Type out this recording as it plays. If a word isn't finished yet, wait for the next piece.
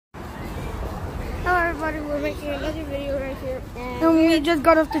everybody, we're making another video right here. And we just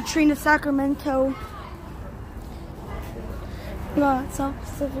got off the train to Sacramento. South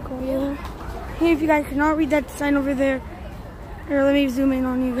Pacific over there. Hey, if you guys cannot read that sign over there. Here, let me zoom in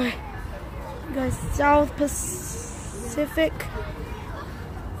on you guys. You guys, South Pacific.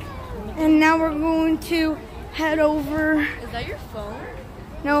 And now we're going to head over. Is that your phone?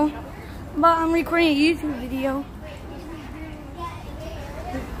 No, but I'm recording a YouTube video.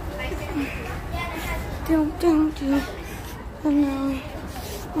 And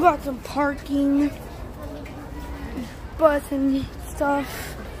we got some parking, bus and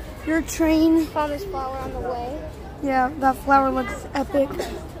stuff. Your train. Found this flower on the way. Yeah, that flower looks epic.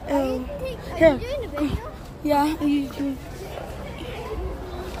 Are you doing a video? Yeah, YouTube.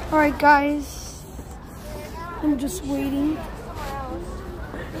 Alright guys, I'm just waiting. Ow.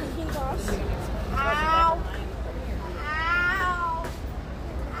 Ow.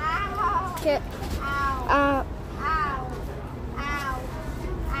 Ow. Okay. Ow. Ow. Ow.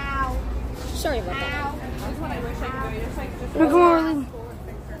 Ow. Sorry about that. We're going.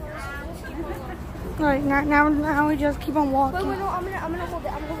 Alright, now we just keep on walking. Wait, no, I'm gonna hold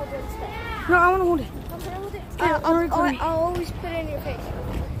it. I'm gonna hold it instead. No, I want to hold it. I'm gonna hold it. I'll always put it in your face.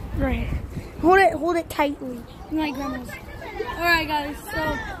 Right. Hold it tightly. Like grandma's. Alright guys,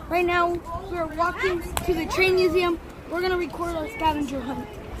 so right now we're walking to the train museum. We're gonna record our scavenger hunt.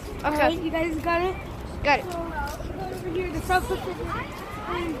 Okay. Alright, you guys got it? Got it. So, over here, the South Pacific,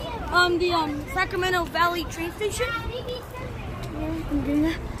 the Sacramento Valley train station.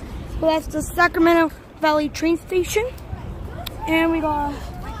 So that's the Sacramento Valley train station. And we got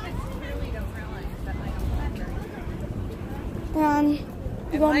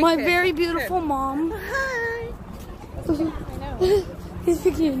my very beautiful mom. Hi. I know. He's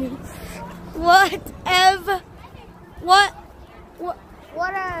picking of me. Whatever. Wherever.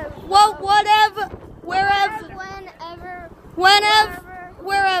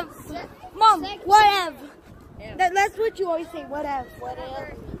 Mom, whatever. That's what you always say, whatever.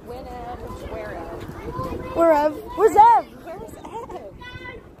 Wherever. Wherever. Where's Ev? Where's Ev?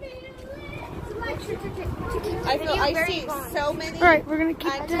 I see so many Alright, we're gonna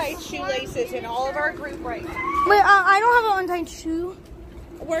keep untied this. shoelaces in all of our group right now. Wait, I don't have an untied shoe.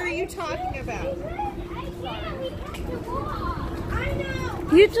 What are you talking about?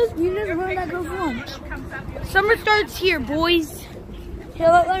 You just run that girl for lunch. Summer starts here, boys. Here,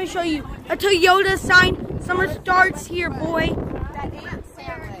 let me show you. A Toyota sign. Summer starts here, boy.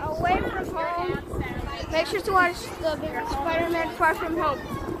 Away from home. Make sure to watch the Spider-Man Far From Home.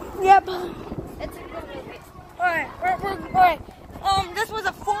 Yep. It's a good movie. Alright. This was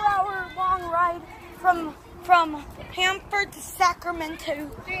a 4-hour long ride from Hanford to Sacramento.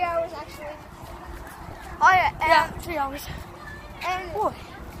 3 hours actually. Oh yeah, 3 hours. And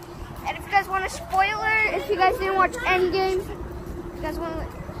if you guys want a spoiler, if you guys didn't watch Endgame, you guys want to,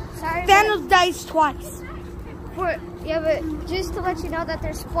 sorry. Thanos dies twice. But just to let you know that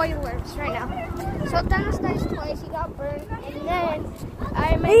there's spoilers right now. So Thanos dies twice, he got burned, and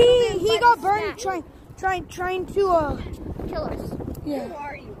then he got burned trying to kill us. yeah. Who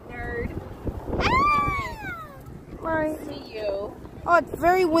are you, nerd? Alright. See you. Oh, it's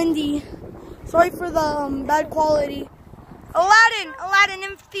very windy. Sorry for the bad quality. Aladdin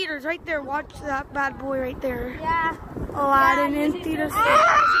in theaters right there. Watch that bad boy right there. Yeah. Aladdin in theaters.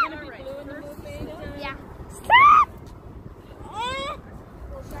 Yeah.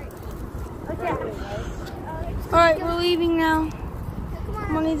 Alright, we're leaving now.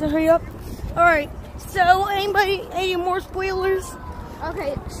 Come on, need to hurry up. Alright, so any more spoilers?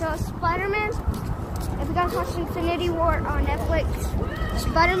 Okay, so Spider-Man, if you guys watched Infinity War on Netflix,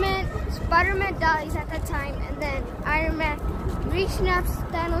 Spider-Man dies at that time, and then Iron Man re-snaps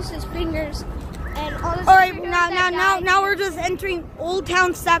Thanos' fingers, and all this. Alright, now we're just entering Old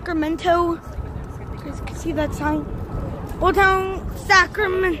Town Sacramento. You guys can see that sign. Old Town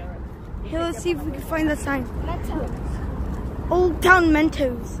Sacramento. Here, let's see if we can find the sign. Mentos. Old Town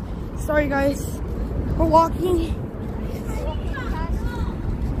Mentos. Sorry guys. We're walking.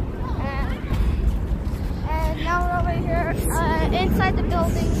 And now we're over here inside the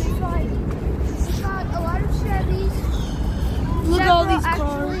building. We got a lot of Chevys. Look at all these actually.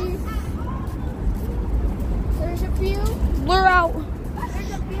 cars. There's a few. We're out.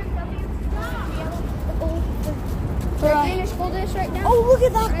 There's a BMW. The Danish Goldfish right now. Oh, look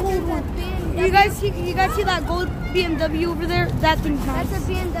at that Right gold there's one. BMW. You guys see that gold BMW over there? That thing's nice. That's a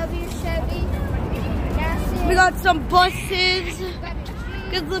BMW Chevy. That's it. We got some buses. Got a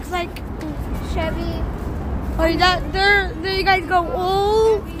Jeep, It looks like Chevy. oh, there you guys go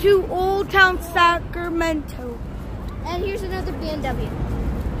to Old Town Sacramento. And here's another BMW.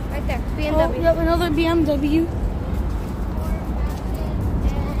 Right there, Oh, BMW. yep, another BMW.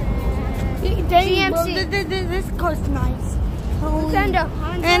 Dang, bro, GMC. this car's nice. Holy. Honda.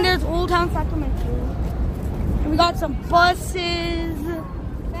 And there's Old Town Sacramento. And we got some buses.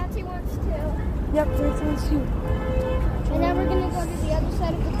 Fancy ones too. Yep, this one's too. And now we're gonna go to the other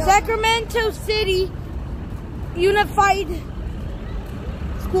side of the building. Sacramento City Unified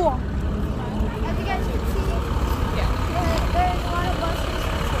School. As you guys can see, there's a lot of buses.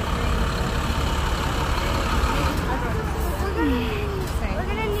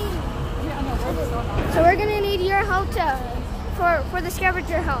 We're gonna need your help for the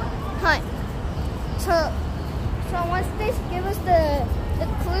scavenger hunt. So once they give us the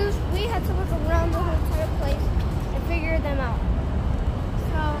clues, we had to look around the whole entire place and figure them out.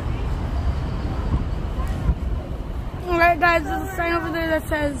 So, Alright guys, there's a sign over there that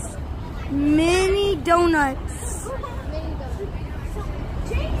says Mini Donuts.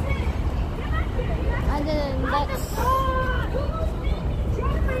 and then that's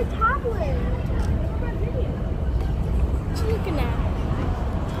my tablet. What you looking at?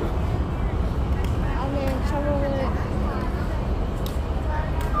 And then Chevrolet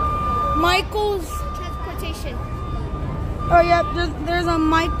Michael's. transportation. Oh yeah, there's a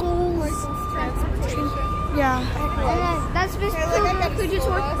Michael's. Transportation. Yeah. And then that's Miss Kruger who just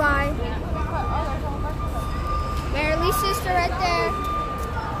walked by. Mary Lee's sister right there.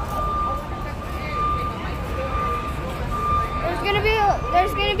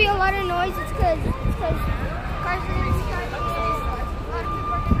 There's gonna be a lot of noise. It's because cars are gonna be driving. A lot of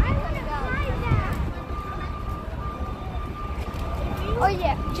people are gonna be coming out. Oh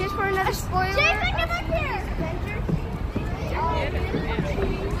yeah, just for another spoiler. Jason, come up here.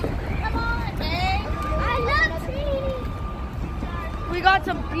 Come on, Dave. I love trees. We got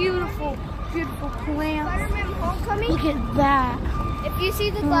some beautiful plants. Spider-Man Homecoming. Look at that. If you see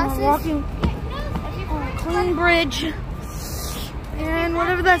the glasses, Walking on a clean bridge. And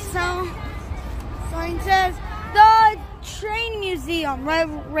whatever that sign says, the train museum, right,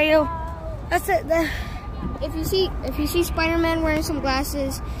 Rayo? That's it. if you see Spider-Man wearing some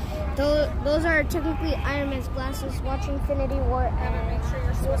glasses, those are technically Iron Man's glasses. Watch Infinity War and Make sure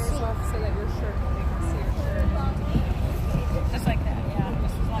your sweater's off so that your shirt, they can see your shirt. Just like that, yeah.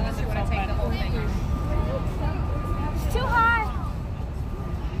 Just as long as you want to take the whole thing. it's too high.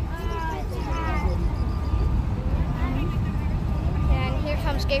 And here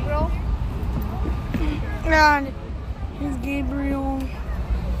comes Gabriel. And here's Gabriel.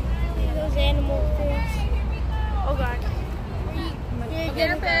 Those animal things. Oh God.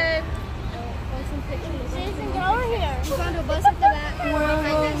 Here, babe. Jason, get over here. We found a bus at the back. Behind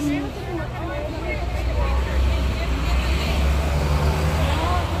us.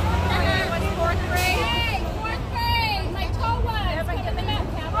 Fourth grade. Hey, fourth grade. My toe was. Everybody get the map.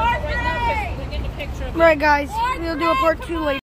 Fourth grade. We're getting a picture of it. Right, guys. We'll do a part 2 later.